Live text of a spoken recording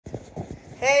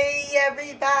Hey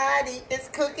everybody, it's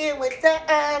cooking with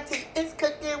the auntie. It's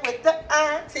cooking with the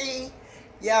auntie.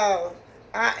 Yo,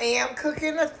 I am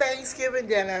cooking a Thanksgiving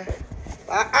dinner.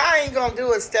 I ain't gonna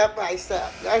do it step by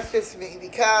step. That's just me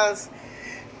because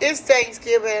it's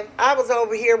Thanksgiving. I was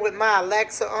over here with my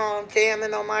Alexa on,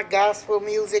 jamming on my gospel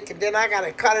music, and then I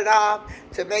gotta cut it off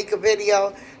to make a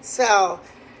video. So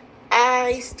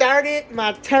I started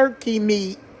my turkey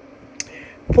meat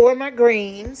for my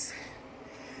greens.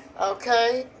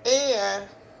 Okay, and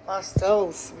my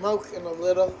stove's smoking a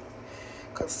little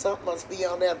because something must be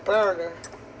on that burner.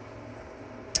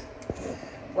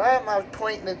 Why am I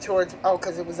pointing it towards,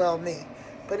 because it was on me.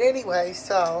 But anyway,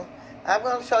 so I'm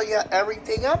going to show you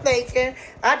everything I'm making.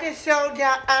 I just showed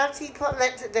y'all Auntie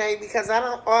Paulette today because I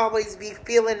don't always be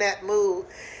feeling that mood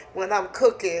when I'm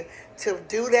cooking to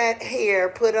do that hair,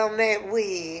 put on that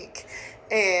wig,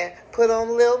 and put on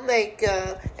a little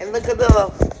makeup and look a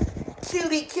little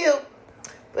cutie cute.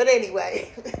 But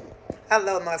anyway, I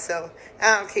love myself.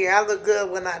 I don't care. I look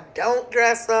good when I don't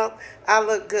dress up. I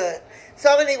look good.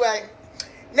 So anyway,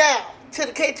 now to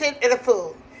the kitchen and the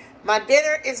food. My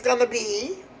dinner is going to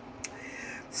be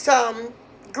some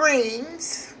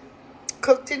greens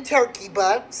cooked in turkey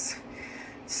butts,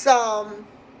 some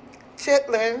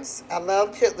chitlins. I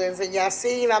love chitlins. And y'all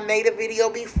seen I made a video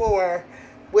before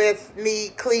with me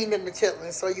cleaning the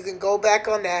chitlins, so you can go back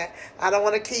on that. I don't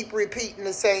want to keep repeating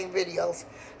the same videos.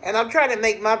 And I'm trying to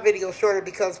make my video shorter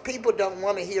because people don't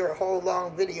want to hear a whole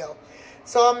long video.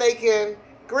 So I'm making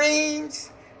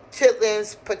greens,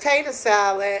 chitlins, potato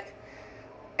salad,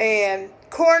 and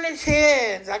Cornish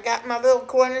hens. I got my little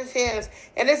Cornish hens.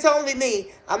 And it's only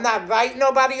me. I'm not inviting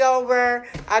nobody over.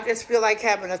 I just feel like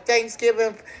having a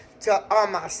Thanksgiving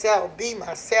on myself, be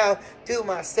myself, do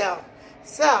myself.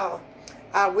 So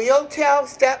I will tell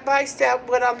step by step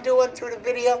what I'm doing through the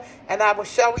video, and I will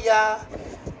show y'all.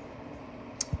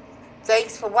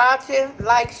 Thanks for watching.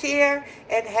 Like, share,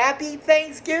 and happy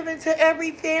Thanksgiving to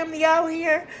every family out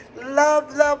here.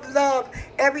 Love, love, love.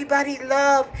 Everybody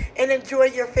love and enjoy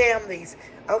your families.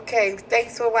 Okay,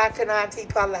 thanks for watching Auntie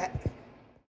Paulette.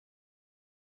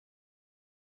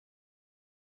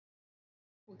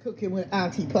 We're cooking with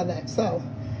Auntie Paulette. So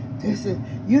this is,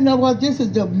 you know what, this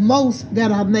is the most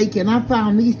that I'm making. I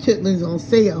found these chitlins on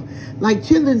sale. Like,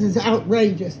 chitlins is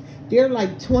outrageous. They're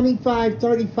like $25,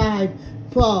 $35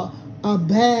 for a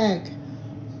bag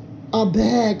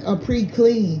of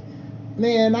pre-clean.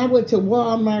 Man, I went to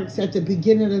Walmart's at the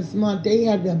beginning of this month. They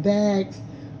had the bags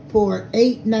for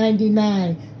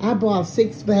 $8.99. I bought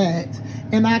 6 bags,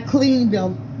 and I cleaned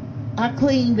them. I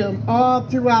cleaned them all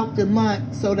throughout the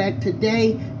month so that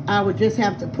today I would just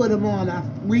have to put them on. I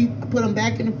put them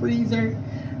back in the freezer,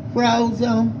 froze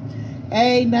them.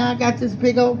 Hey, now I got this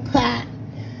big old pot.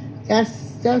 That's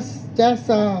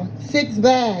 6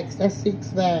 bags. That's 6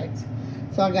 bags.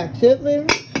 So I got chitlins,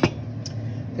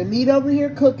 the meat over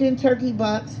here cooking, turkey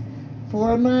butts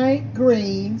for my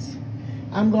greens.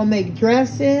 I'm going to make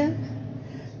dressing,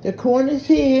 the Cornish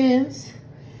hens,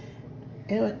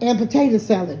 and potato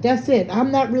salad. That's it.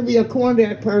 I'm not really a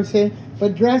cornbread person,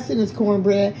 but dressing is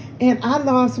cornbread. And I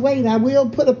lost weight. I will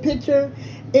put a picture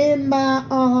in my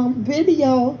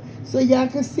video so y'all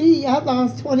can see I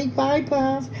lost 25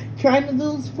 pounds, trying to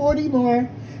lose 40 more.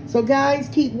 So guys,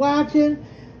 keep watching.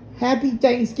 Happy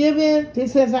Thanksgiving.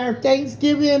 This is our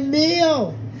Thanksgiving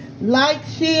meal. Like,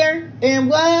 share, and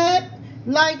what?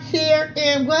 Like, share,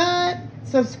 and what?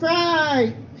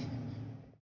 Subscribe.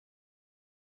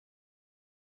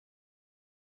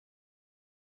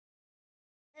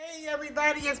 Hey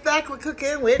everybody, it's back with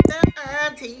Cooking with the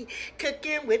Auntie.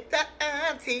 Cooking with the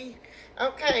Auntie.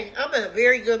 Okay, I'm in a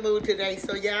very good mood today,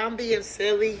 so yeah, I'm being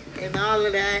silly and all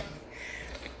of that.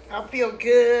 I feel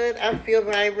good. I feel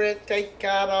vibrant. Thank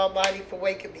God Almighty for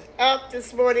waking me up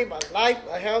this morning. My life,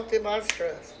 my health, and my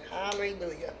stress.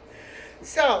 Hallelujah.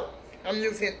 So, I'm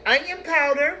using onion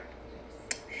powder.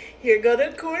 Here go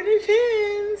the Cornish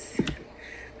hens.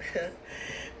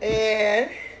 And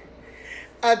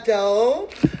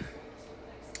adobe.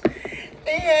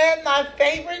 And my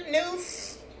favorite new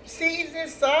season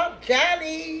salt,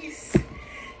 Johnny's.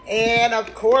 And,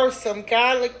 of course, some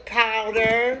garlic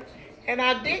powder. And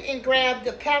I didn't grab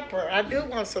the pepper. I do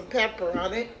want some pepper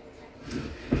on it.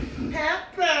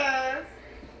 Pepper.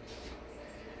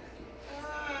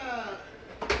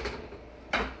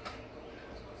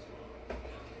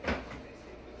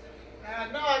 I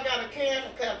know I got a can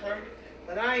of pepper,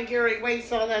 but I ain't going to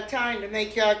waste all that time to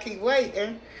make y'all keep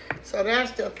waiting. So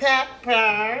that's the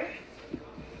pepper.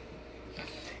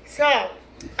 So,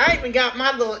 I even got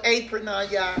my little apron on,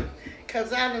 y'all,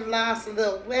 because I done lost a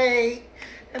little weight.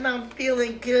 And I'm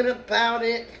feeling good about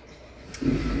it.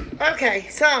 Okay,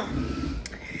 so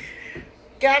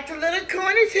got the little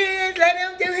Cornish hens. Let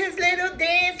him do his little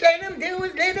dance. Let him do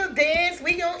his little dance.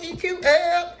 We gonna eat you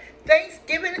up.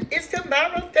 Thanksgiving is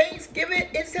tomorrow. Thanksgiving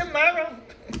is tomorrow.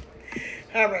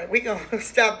 All right, we gonna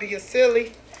stop being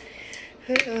silly.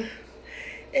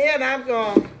 And I'm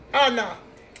going, oh no,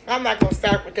 I'm not going to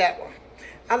start with that one.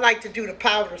 I like to do the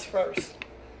powders first.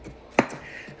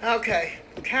 Okay,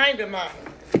 kind of my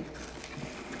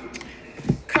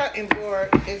cutting board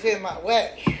is in my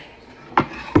way.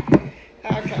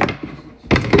 Okay,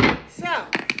 so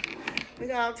we're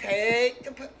going to take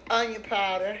the onion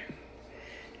powder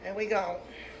and we're going to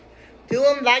do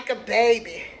them like a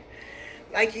baby.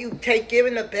 Like you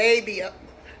giving a baby a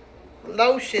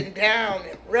lotion down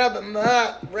and rub them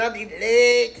up, rub your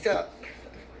legs up.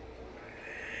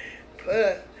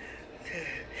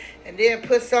 And then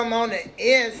put some on the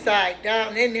inside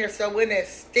down in there so when it's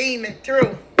steaming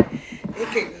through,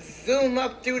 it can zoom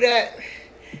up through that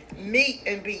meat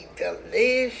and be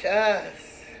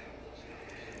delicious.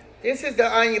 This is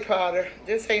the onion powder.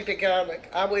 This ain't the garlic.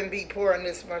 I wouldn't be pouring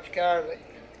this much garlic.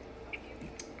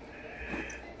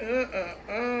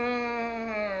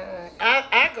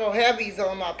 I go heavies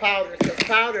on my powder because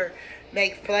powder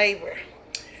makes flavor.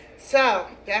 So,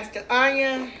 that's the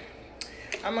onion.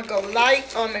 I'm going to go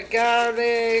light on the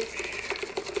garlic.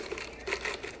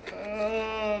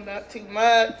 Oh, not too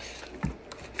much.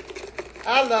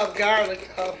 I love garlic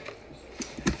though.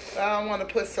 But I don't want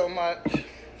to put so much.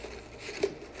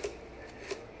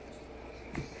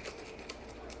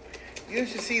 You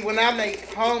should see when I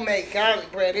make homemade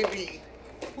garlic bread, it be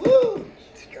woo,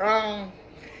 strong.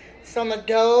 Some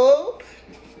adobe.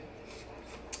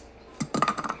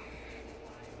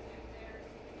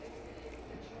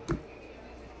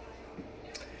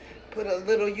 Put a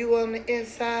little U on the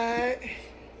inside.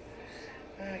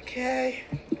 Okay.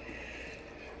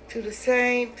 Do the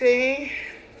same thing.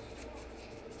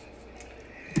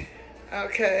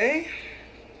 Okay.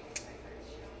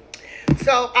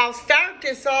 So I'll start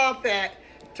this off at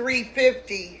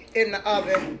 350 in the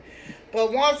oven.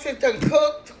 But once it's done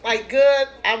cooked, like good,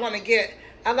 I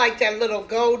like that little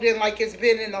golden, like it's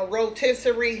been in a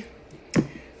rotisserie.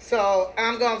 So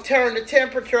I'm going to turn the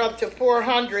temperature up to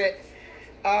 400.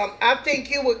 I think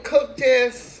you would cook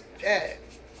this. It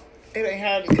ain't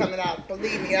hardly coming out.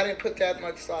 Believe me, I didn't put that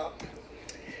much salt.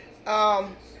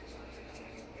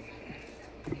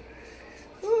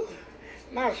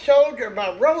 My shoulder,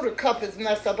 my rotor cup is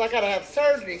messed up. I got to have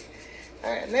surgery.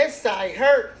 And this side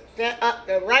hurt.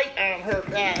 The right arm hurt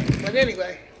bad. But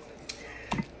anyway.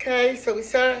 Okay, so we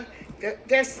started.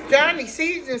 That's Johnny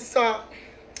seasoning salt.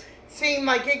 Seemed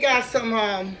like it got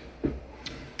some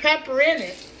pepper in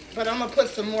it. But I'm going to put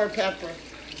some more pepper.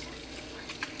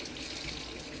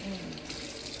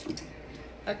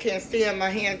 I can't stand my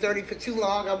hands dirty for too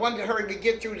long. I wanted to hurry to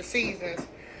get through the seasons.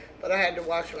 But I had to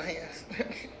wash my hands.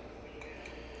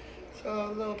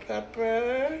 So a little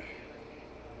pepper.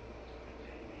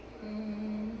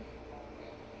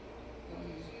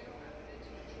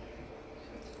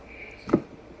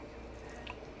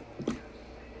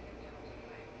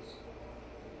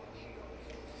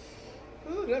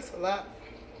 Ooh, that's a lot.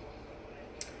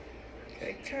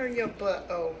 Okay, turn your butt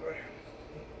over.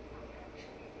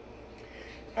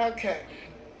 Okay.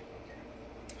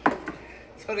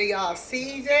 So they all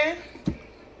seasoned.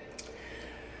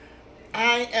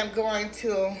 I am going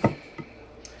to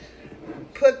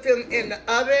put them in the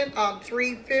oven on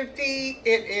 350.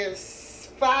 It is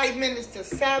 5 minutes to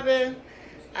 7.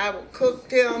 I will cook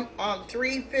them on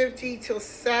 350 till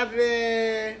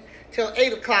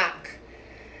 8 o'clock.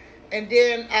 And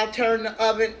then I'll turn the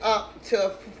oven up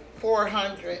to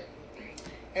 400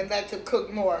 and let them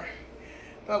cook more.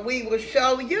 But we will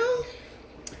show you.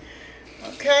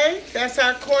 Okay, that's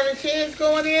our Cornish hens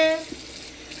going in.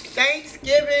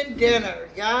 Thanksgiving dinner,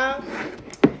 y'all.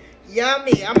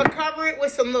 Yummy. I'm going to cover it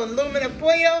with some aluminum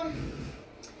foil.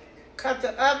 Cut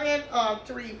the oven on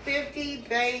 350.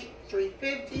 Bake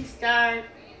 350. Start.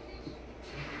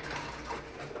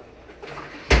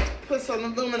 Put some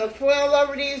aluminum foil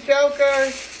over these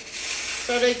jokers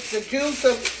so that the juice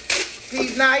will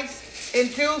be nice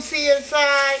and juicy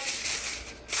inside.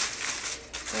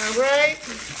 All right.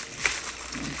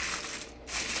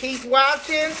 Keep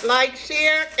watching, like,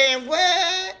 share, and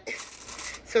what?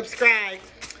 Subscribe.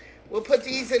 We'll put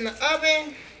these in the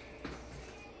oven.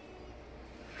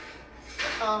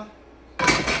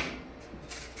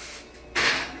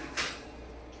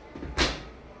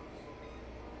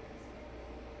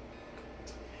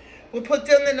 We'll put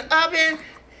them in the oven,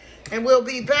 and we'll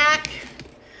be back.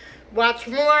 Watch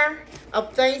more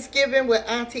of Thanksgiving with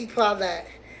Auntie Paulette.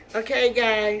 Okay,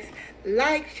 guys.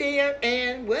 like, share,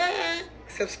 and what?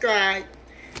 Subscribe.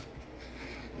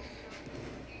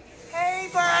 Hey,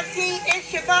 Bonty,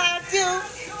 it's your Bontu.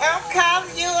 I'm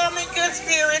calling you. I'm in good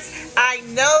spirits. I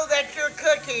know that you're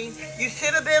cooking. You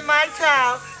should have been my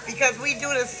child because we do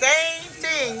the same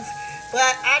things.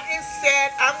 But I just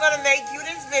said I'm going to make you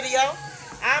this video.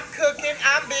 I'm cooking.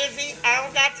 I'm busy. I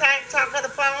don't got time to talk on the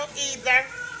phone either.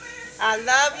 I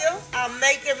love you. I'm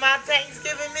making my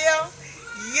Thanksgiving meal.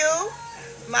 You,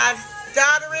 my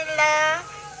daughter-in-law,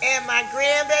 and my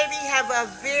grandbaby have a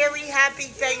very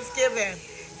happy Thanksgiving.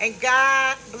 And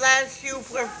God bless you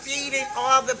for feeding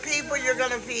all the people you're going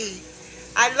to feed.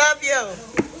 I love you.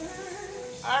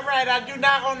 All right, I do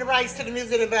not own the rights to the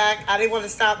music in the back. I didn't want to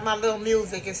stop my little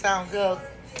music. It sounds good.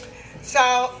 So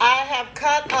I have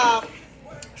cut up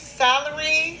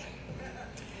celery,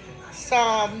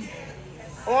 some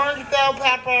orange bell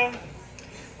pepper,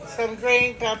 some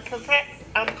green pepper,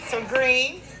 some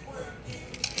green,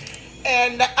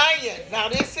 and the onion. Now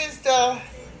this is the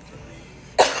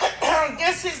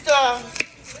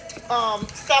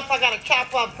stuff I gotta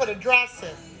chop up for the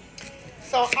dressing.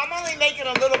 So I'm only making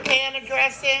a little pan of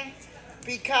dressing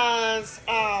because,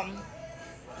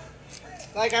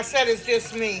 like I said, it's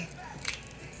just me.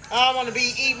 I don't want to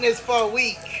be eating this for a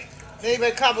week, maybe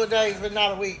a couple of days, but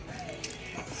not a week.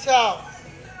 So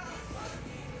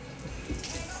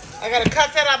I gotta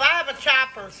cut that up. I have a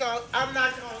chopper, so I'm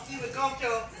not gonna even go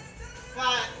to,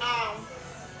 but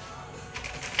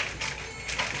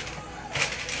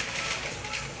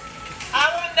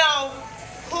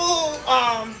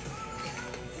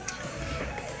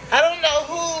I don't know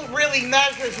who really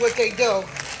measures what they do,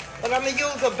 but I'm gonna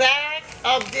use a bag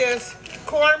of this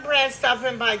cornbread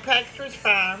stuffing by Patrick's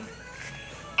Farm.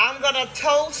 I'm gonna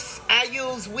toast. I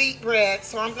use wheat bread,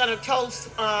 so I'm gonna toast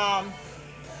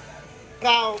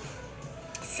about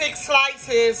 6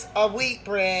 slices of wheat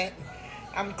bread.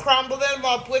 I'm crumbling them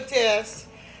up with this.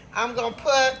 I'm gonna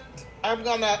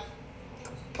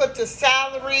put the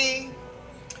celery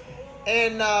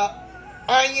and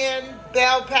onion,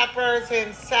 bell peppers,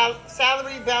 and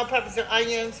celery, bell peppers, and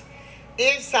onions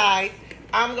inside.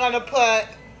 I'm gonna put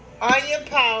onion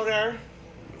powder,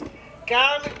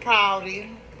 garlic powder.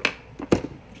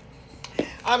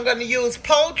 I'm gonna use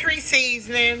poultry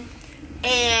seasoning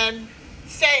and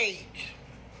sage.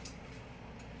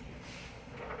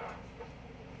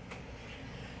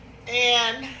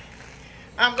 And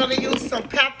I'm gonna use some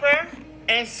pepper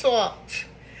and salt.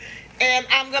 And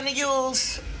I'm gonna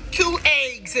use 2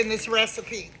 eggs in this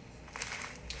recipe.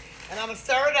 And I'm gonna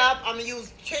stir it up. I'm gonna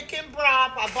use chicken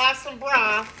broth. I bought some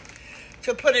broth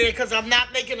to put it in because I'm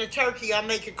not making a turkey. I'm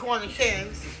making Cornish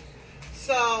hens.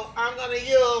 So I'm gonna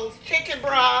use chicken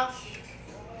broth.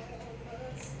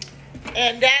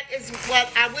 And that is what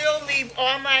I will leave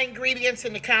all my ingredients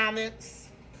in the comments,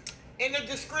 in the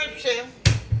description,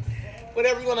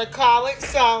 whatever you want to call it.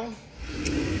 So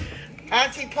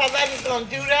Auntie Paulette is going to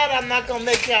do that. I'm not going to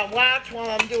make y'all watch while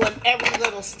I'm doing every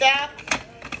little step.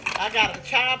 I got a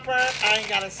chopper. I ain't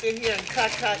got to sit here and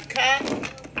cut.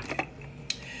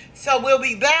 So we'll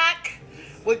be back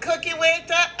with Cooking with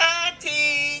the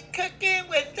Auntie. Cooking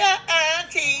with the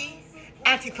Auntie.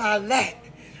 Auntie Paulette.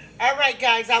 All right,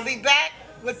 guys. I'll be back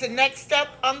with the next step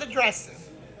on the dressing.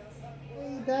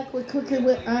 Hey, back with Cooking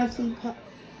with Auntie Paulette.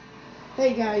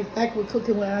 Hey, guys. Back with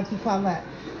Cooking with Auntie Paulette.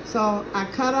 So I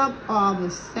cut up all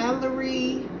the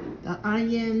celery, the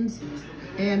onions,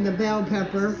 and the bell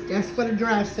pepper. That's for the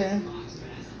dressing.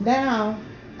 Now,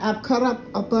 I've cut up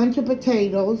a bunch of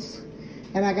potatoes,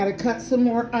 and I gotta cut some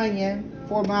more onion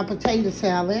for my potato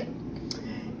salad.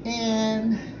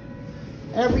 And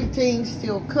everything's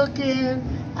still cooking.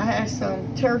 I have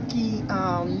some turkey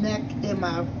neck in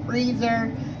my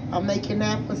freezer. I'm making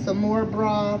that for some more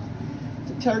broth.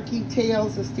 The turkey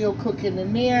tails are still cooking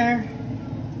in there.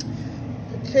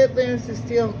 Chitlins is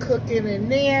still cooking in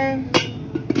there.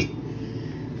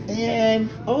 And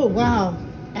oh wow,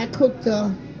 I cooked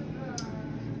the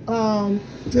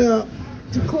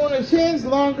Cornish hens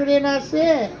longer than I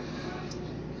said.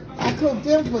 I cooked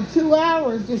them for 2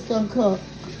 hours just uncooked.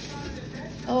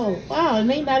 Oh wow, and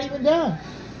they not even done.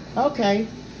 Okay,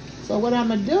 so what I'm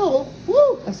gonna do,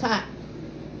 woo, it's hot.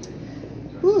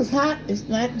 Woo, it's hot. It's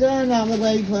not done all the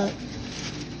way, but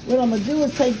what I'm gonna do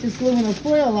is take this aluminum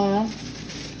foil off.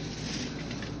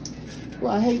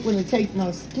 Well, I hate when it takes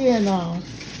my skin off.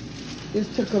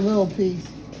 Just took a little piece.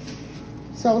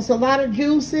 So it's a lot of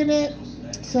juice in it.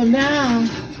 So now,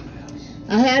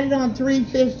 I had it on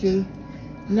 350.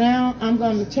 Now I'm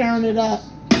going to turn it up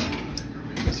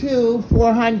to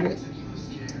 400.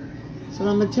 So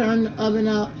I'm going to turn the oven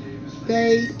up,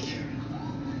 bake,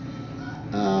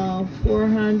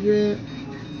 400.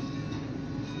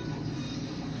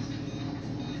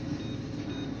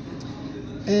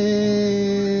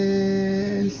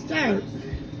 And start.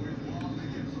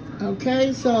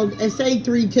 Okay, so it say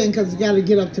 310 because it's got to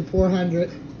get up to 400.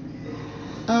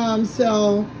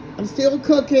 So I'm still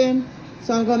cooking.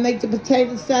 So I'm gonna make the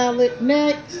potato salad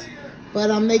next,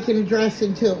 but I'm making a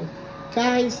dressing too.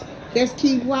 Guys, just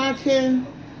keep watching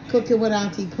Cooking with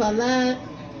Auntie Paulette.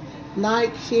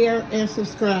 Like, share, and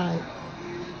subscribe.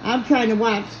 I'm trying to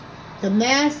watch The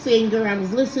Masked Singer. I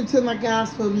was listening to my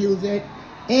gospel music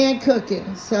and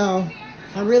cooking, so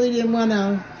I really didn't want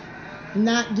to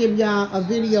not give y'all a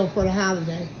video for the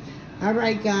holiday. All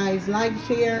right, guys, like,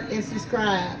 share, and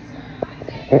subscribe.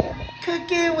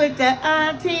 Cooking with the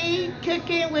auntie,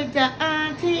 cooking with the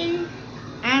auntie,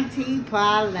 Auntie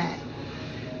Paulette.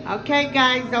 Okay,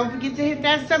 guys, don't forget to hit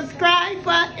that subscribe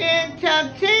button.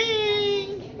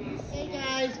 Cha-ching! Hey,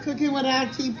 guys, cooking with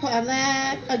Auntie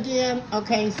Paulette again.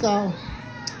 Okay, so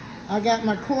I got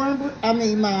my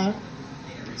my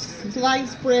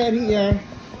sliced bread here.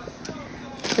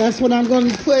 That's what I'm going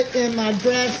to put in my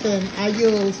dressing I'm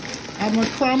going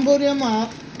to crumble them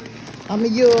up. I'm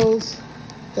going to use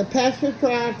the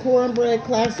pastry-fried cornbread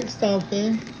classic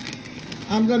stuffing.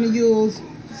 I'm going to use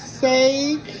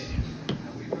sage.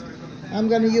 I'm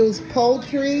going to use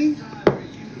poultry,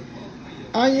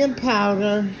 onion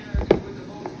powder,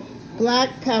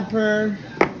 black pepper,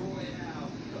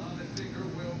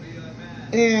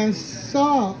 and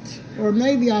salt. Or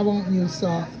maybe I won't use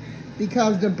salt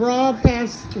because the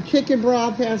chicken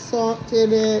broth has salt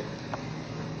in it.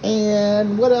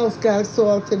 And what else got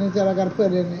salt in it that I got to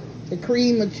put in it? The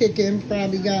cream of chicken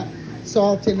probably got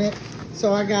salt in it.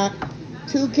 So I got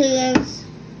 2 cans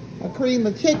of cream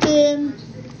of chicken,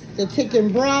 the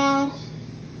chicken broth,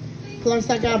 plus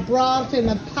I got broth in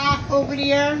a pot over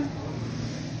there.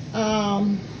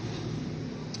 I'm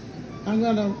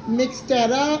gonna mix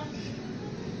that up,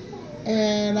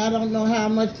 and I don't know how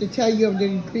much to tell you of the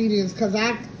ingredients because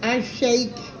I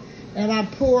shake and I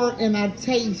pour and I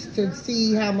taste to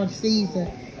see how much season.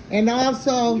 And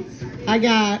also I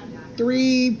got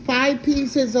 5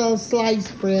 pieces of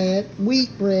sliced bread, wheat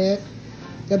bread,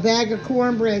 the bag of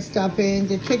cornbread stuffing,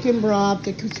 the chicken broth,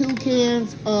 the 2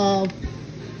 cans of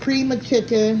cream of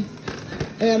chicken,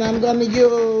 and I'm going to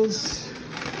use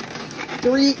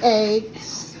 3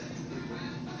 eggs.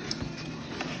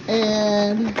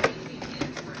 And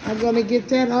I'm going to get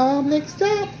that all mixed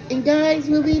up. And guys,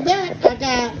 we'll be back. I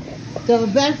got the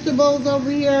vegetables over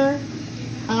here,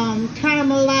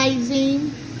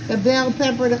 caramelizing, the bell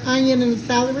pepper, the onion, and the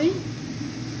celery.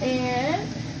 And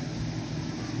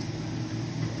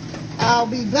I'll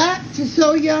be back to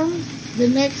show y'all the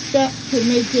next step to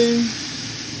making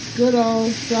good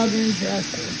old southern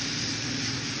dressing.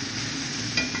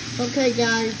 Okay,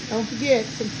 guys, don't forget,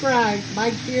 subscribe,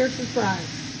 like, share, subscribe.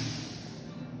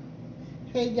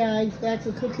 Hey, guys, back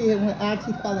to cooking with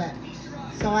Auntie Paulette.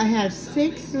 So I have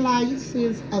 6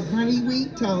 slices of honey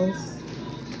wheat toast.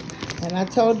 And I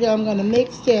told you I'm going to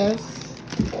mix this.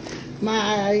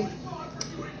 I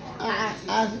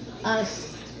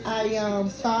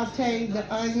sauteed the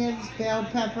onions, bell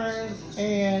peppers,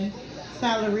 and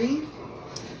celery.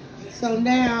 So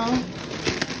now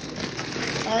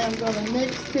I am going to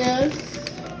mix this.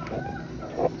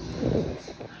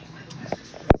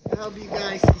 I hope you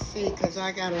guys can see because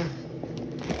I gotta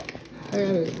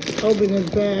open this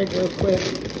bag real quick.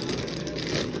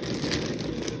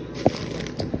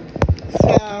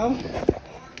 So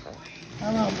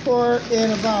I'm gonna pour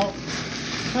in about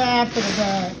half of the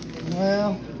bag.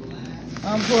 Well,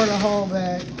 I'm pouring the whole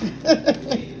bag.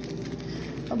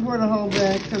 I'm pouring the whole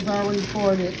bag because I already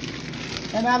poured it.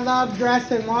 And I love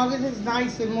dressing. As long as it's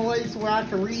nice and moist where I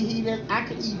can reheat it, I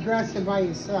can eat dressing by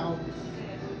itself.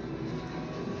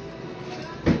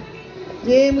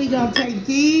 Then we're going to take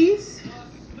these.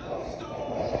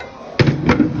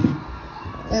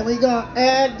 And we're going to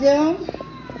add them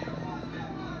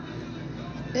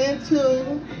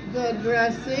into the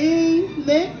dressing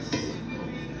mix.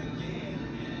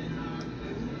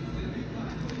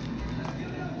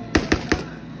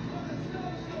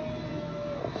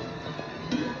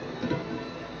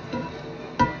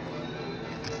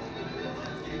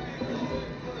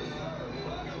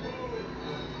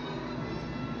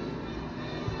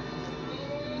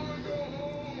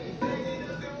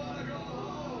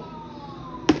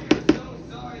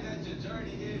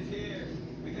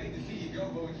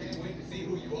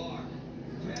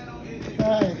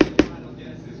 Right.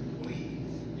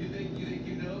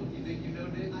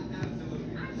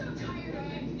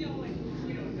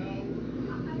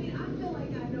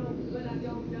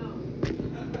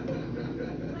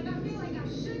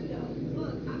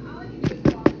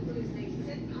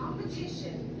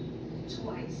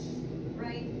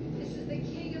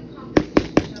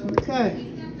 Okay.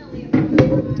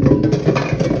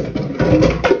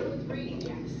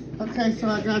 Okay, so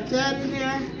I got that in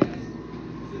there.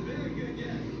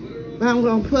 Now I'm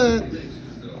gonna put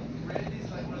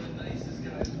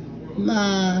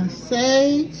my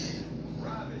sage.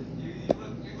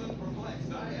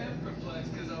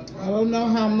 I don't know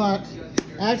how much.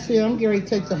 Actually, I'm going to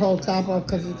take the whole top off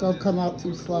because it's going to come out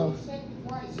too slow.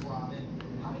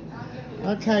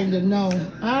 I kind of know.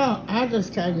 I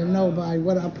just kind of know by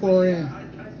what I pour in.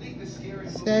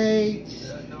 Sage.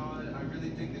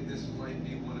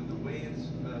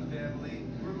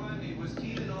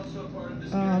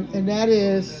 And that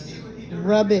is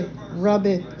rub it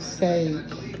sage.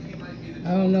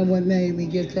 I don't know what made me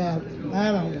get that.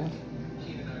 I don't know.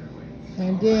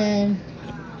 And then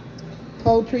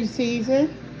poultry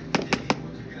season.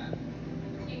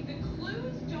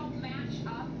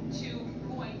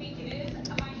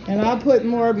 And I'll put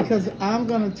more because I'm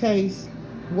going to taste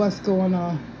what's going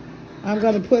on. I'm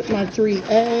going to put my 3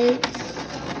 eggs.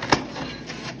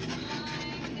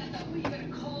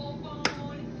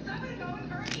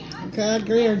 Okay, I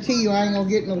guarantee you I ain't going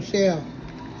to get no shell.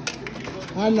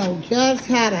 I know just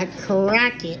how to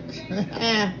crack it.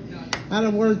 I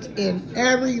done worked in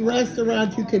every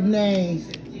restaurant you could name.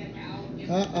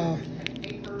 Uh-oh.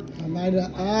 I might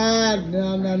have,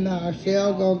 no.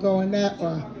 Shell gonna go in that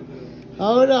one.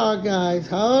 Hold on, guys,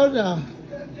 hold on.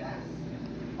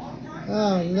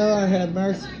 Oh, Lord have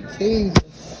mercy,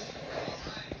 Jesus.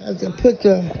 I have to put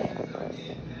the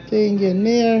thing in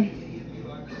there.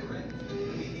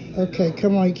 Okay,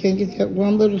 come on, you can't get that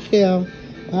one little shell.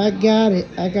 I got it,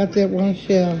 I got that one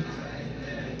shell.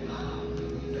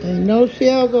 Ain't no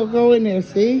shell gonna go in there,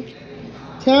 see?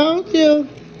 Told you,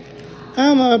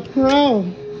 I'm a pro.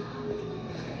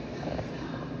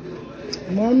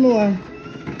 One more.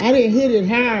 I didn't hit it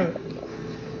hard.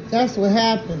 That's what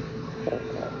happened.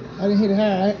 I didn't hit it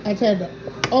hard. I had to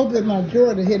open my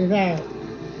drawer to hit it hard.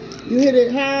 You hit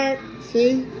it hard,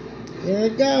 see? There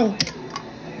it go.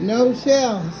 No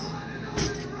shells.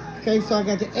 Okay, so I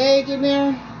got the egg in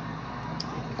there.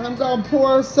 I'm gonna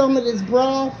pour some of this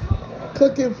broth,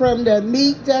 cooking from the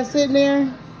meat that's in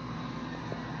there.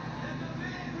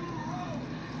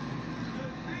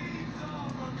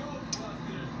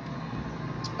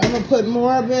 I'm gonna put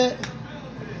more of it,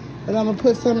 but I'm gonna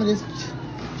put some of this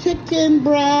chicken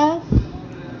broth.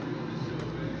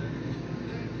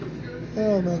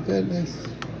 Oh my goodness.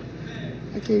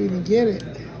 I can't even get it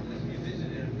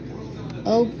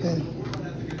open.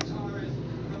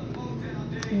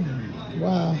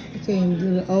 Wow, I can't even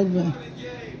get it open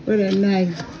with a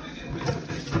knife.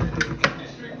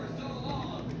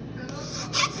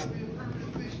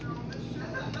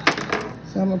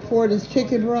 So I'm gonna pour this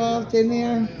chicken broth in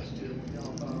there.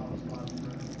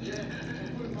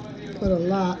 Put a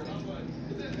lot.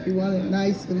 You want it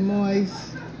nice and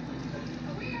moist.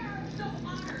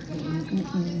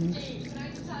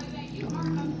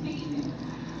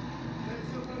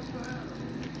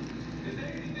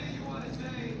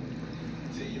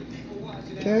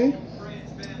 Okay.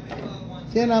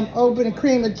 Then I'm opening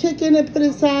cream of chicken and put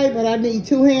aside, but I need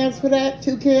 2 hands for that.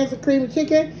 2 cans of cream of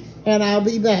chicken, and I'll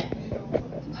be back.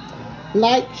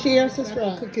 Like, share,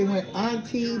 subscribe. Cooking with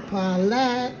Auntie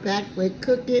Paulette. Back with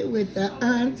Cooking with the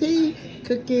Auntie.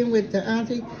 Cooking with the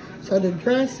Auntie. So the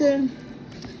dressing,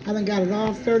 I done got it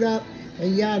all stirred up.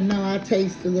 And y'all know I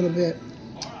taste a little bit.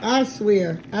 I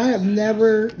swear, I have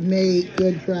never made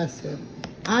good dressing.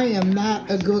 I am not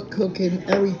a good cook in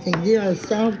everything. There are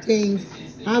some things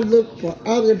I look for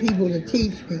other people to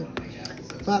teach me.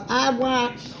 But I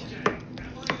watched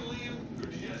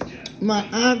my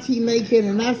auntie make it,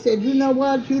 and I said, you know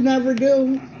what you never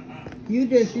do? You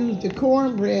just use the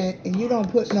cornbread, and you don't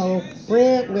put no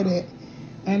bread with it.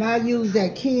 And I used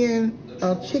that can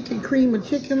of chicken, cream of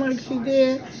chicken like she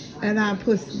did, and I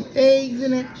put some eggs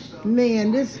in it.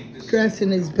 Man, this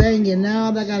dressing is banging. Now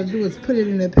all I gotta do is put it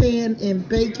in the pan and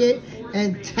bake it,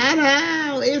 and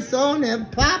ta-da! It's on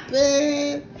and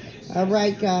popping. All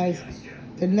right, guys.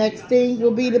 The next thing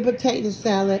will be the potato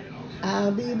salad.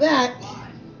 I'll be back.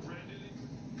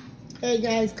 Hey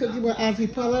guys, Cooking with Auntie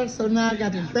Paulette. So now I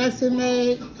got the dressing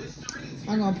made.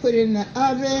 I'm gonna put it in the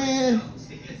oven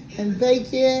and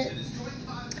bake it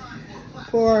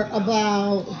for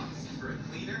about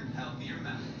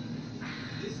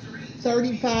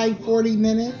 35-40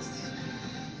 minutes.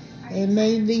 It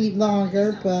may be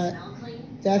longer, but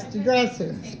that's the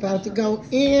dressing. It's about to go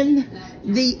in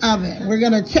the oven. We're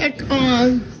gonna check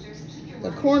on the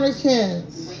Cornish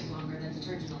hens.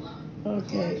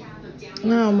 Okay.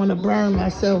 Now I'm gonna burn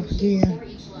myself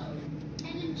again.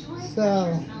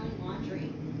 So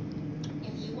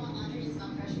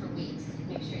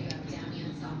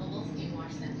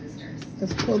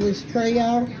Let's pull this tray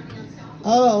out.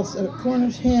 Oh, so the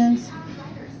Cornish hens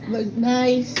look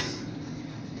nice.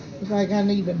 Looks like I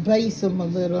need to baste them a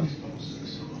little.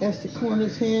 That's the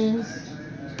Cornish hens.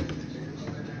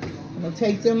 I'm gonna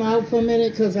take them out for a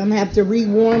minute because I'm gonna have to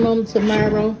rewarm them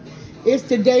tomorrow. It's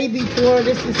the day before.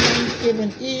 This is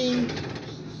Thanksgiving Eve.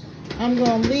 I'm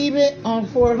gonna leave it on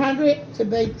 400 to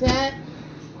bake that.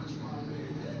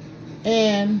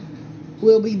 And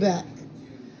we'll be back.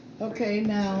 Okay,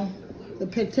 now the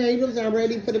potatoes are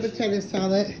ready for the potato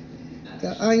salad.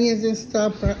 The onions and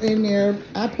stuff are in there.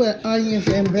 I put onions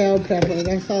and bell pepper.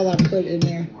 That's all I put in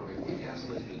there.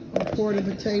 I pour the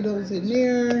potatoes in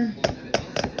there.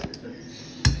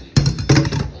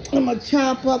 I'm gonna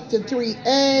chop up the 3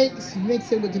 eggs,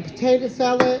 mix it with the potato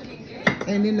salad.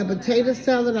 And in the potato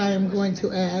salad, I am going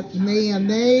to add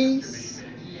mayonnaise,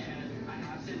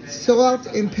 salt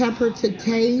and pepper to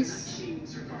taste,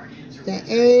 the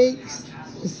eggs,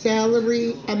 the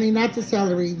celery, not the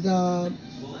celery, the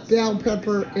bell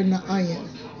pepper and the onion,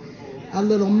 a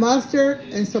little mustard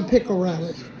and some pickle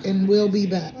relish, and we'll be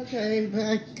back. Okay,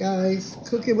 back guys,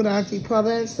 cooking with Auntie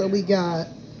Paulette. So we got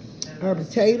our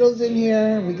potatoes in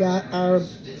here, we got our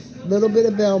little bit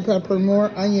of bell pepper,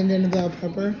 more onion than the bell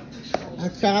pepper. I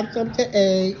chopped up the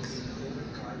eggs,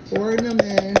 pouring them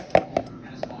in.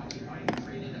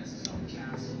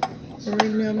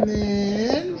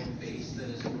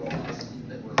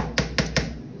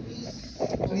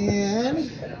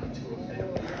 And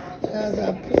as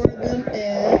I pour them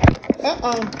in,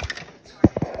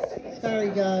 sorry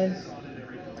guys.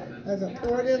 As I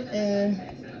pour them in,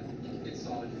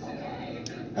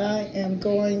 I am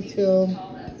going to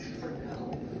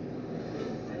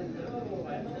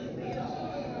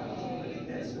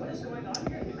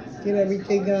get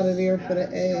everything out of there for the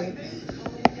eggs.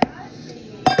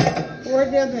 Pour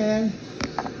them in.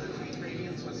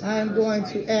 I'm going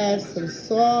to add some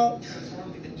salt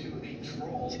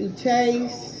to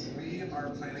taste.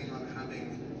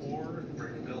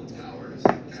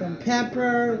 Some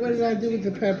pepper. What did I do with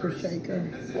the pepper shaker?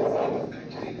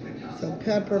 Some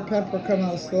pepper. Pepper come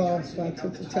out slow, so I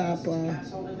took the top off.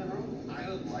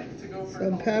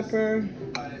 Some pepper.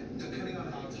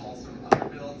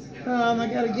 I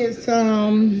gotta get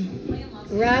some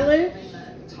relish.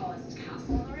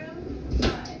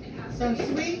 Some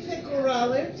sweet pickle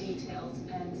relish.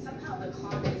 And somehow the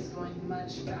clock is going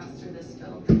much faster this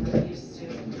build than we're used to.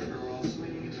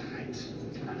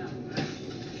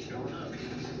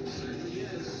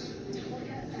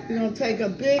 We're gonna take a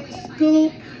big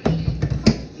scoop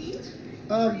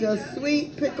of the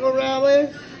sweet pickle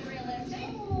relish.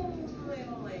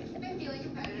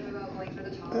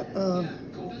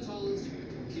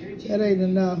 That ain't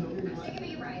enough.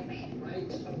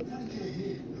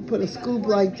 Put a scoop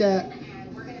like that.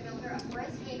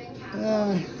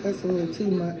 That's a little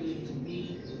too much.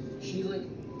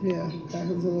 Yeah, that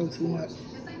was a little too much.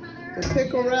 The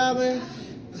pickle relish.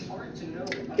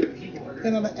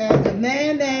 Then I'm gonna add the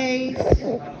mayonnaise.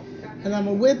 And I'm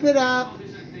gonna whip it up.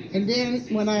 And then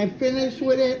when I finish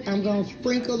with it, I'm gonna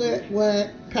sprinkle it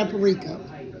with paprika.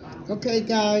 Okay,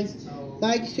 guys,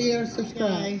 like, share,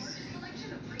 subscribe.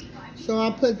 So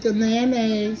I put the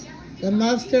mayonnaise, the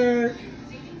mustard,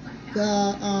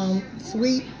 the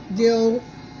sweet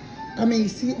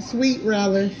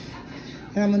relish,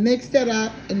 and I'm gonna mix that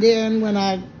up. And then when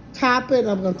I top it,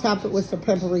 I'm gonna top it with some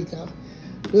paprika.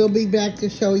 We'll be back to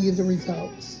show you the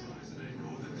results.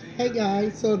 Hey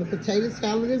guys, so the potato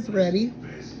salad is ready.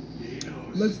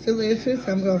 Looks delicious.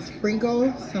 I'm gonna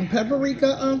sprinkle some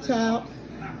paprika on top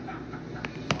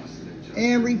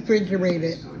and refrigerate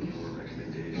it.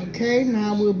 Okay,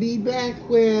 now we'll be back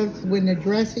with when the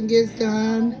dressing gets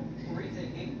done,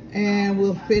 and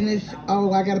we'll finish.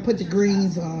 Oh, I gotta put the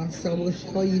greens on, so we'll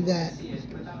show you that.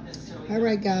 All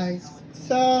right, guys.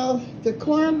 So the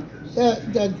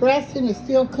dressing is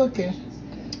still cooking.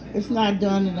 It's not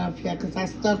done enough yet because I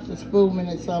stuck the spoon in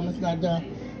it, so it's not done.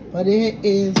 But it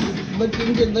is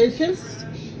looking delicious.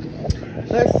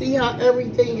 Let's see how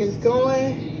everything is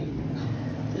going.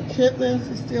 The chitlins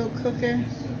is still cooking.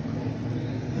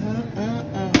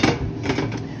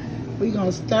 We're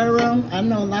gonna stir them. I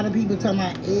know a lot of people talking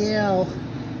about, ew.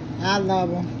 I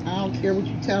love them. I don't care what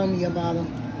you tell me about them.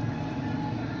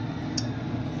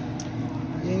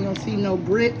 You ain't gonna see no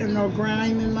grit or no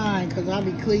grime in mine because I'll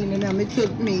be cleaning them. It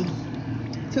took me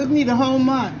the whole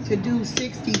month to do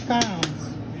 60 pounds.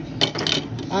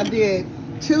 I did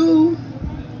two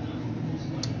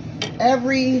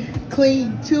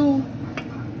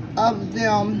of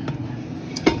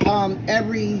them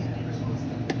every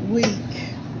week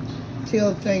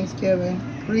till Thanksgiving.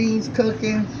 Greens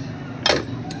cooking.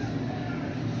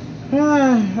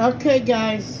 Okay,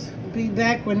 guys. Be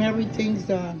back when everything's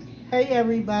done. Hey,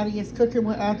 everybody. It's Cooking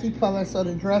with Auntie Paula. So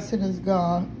the dressing is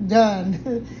done.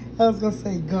 I was going to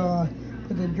say gone.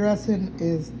 But the dressing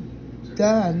is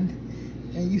done.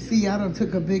 And you see, I done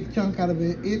took a big chunk out of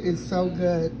it. It is so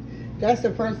good. That's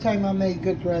the first time I made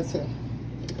good dressing.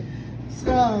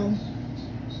 So,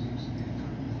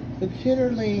 the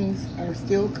chitterlings are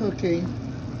still cooking.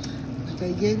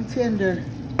 They getting tender.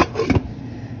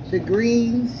 The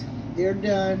greens, they're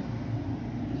done.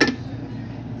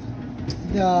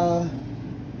 The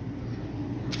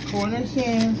Cornish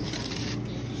hens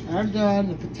are done.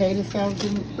 The potato salad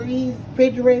in the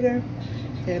refrigerator.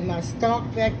 And my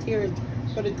stock back here is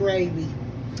for the gravy.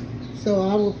 So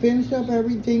I will finish up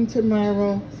everything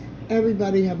tomorrow.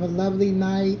 Everybody have a lovely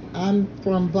night. I'm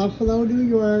from Buffalo, New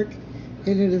York,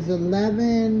 and it is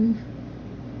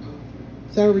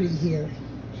 11:30 here.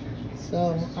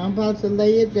 So I'm about to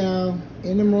lay it down.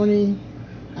 In the morning,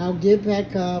 I'll get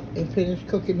back up and finish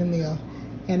cooking the meal.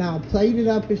 And I'll plate it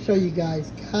up and show you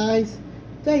guys. Guys,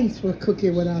 thanks for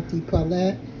cooking with Auntie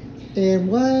Paulette. And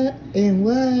what?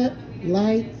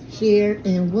 Like, share,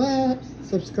 and what?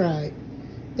 Subscribe.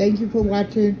 Thank you for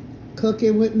watching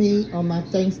Cooking with me on my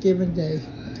Thanksgiving Day.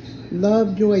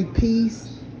 Love, joy, peace.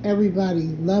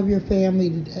 Everybody, love your family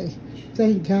today.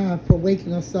 Thank God for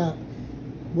waking us up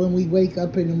when we wake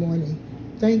up in the morning.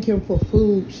 Thank Him for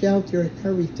food, shelter, and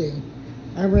everything.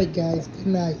 All right, guys. Good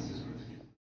night.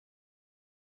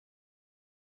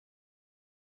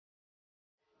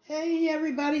 Hey,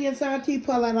 everybody. It's Auntie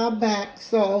Paula, and I'm back.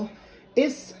 So,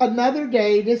 it's another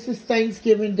day. This is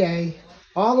Thanksgiving Day.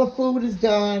 All the food is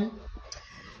done.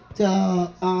 The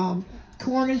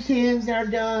Cornish hens are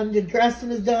done. The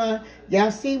dressing is done. Y'all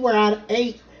see where I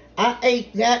ate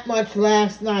that much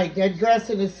last night. That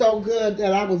dressing is so good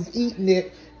that I was eating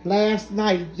it last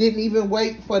night. Didn't even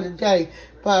wait for the day.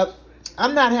 But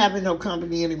I'm not having no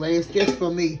company anyway. It's just for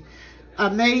me. I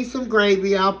made some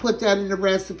gravy. I'll put that in the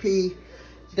recipe,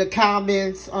 the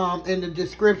comments, in the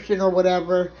description or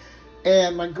whatever.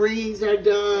 And my greens are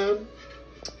done.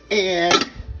 And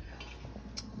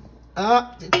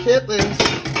the chitlins,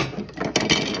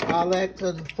 all that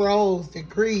to the froze, the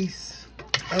grease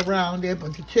around it,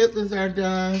 but the chitlins are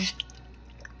done.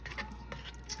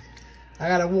 I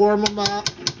gotta warm them up.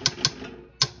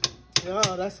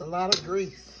 Oh, that's a lot of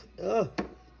grease. Ugh.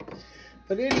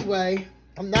 But anyway,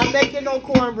 I'm not making no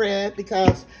cornbread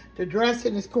because the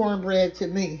dressing is cornbread to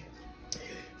me.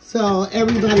 So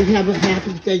everybody have a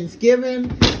happy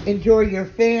Thanksgiving. Enjoy your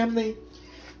family.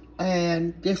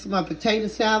 And this is my potato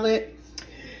salad.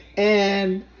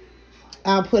 And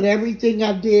I'll put everything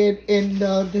I did in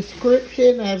the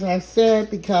description, as I said,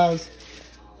 because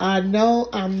I know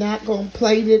I'm not going to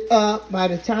plate it up. By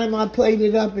the time I plate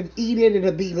it up and eat it,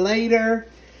 it'll be later.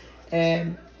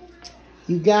 And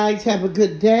you guys have a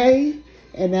good day.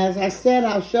 And as I said,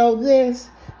 I'll show this.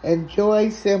 Enjoy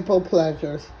simple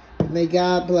pleasures. May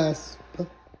God bless.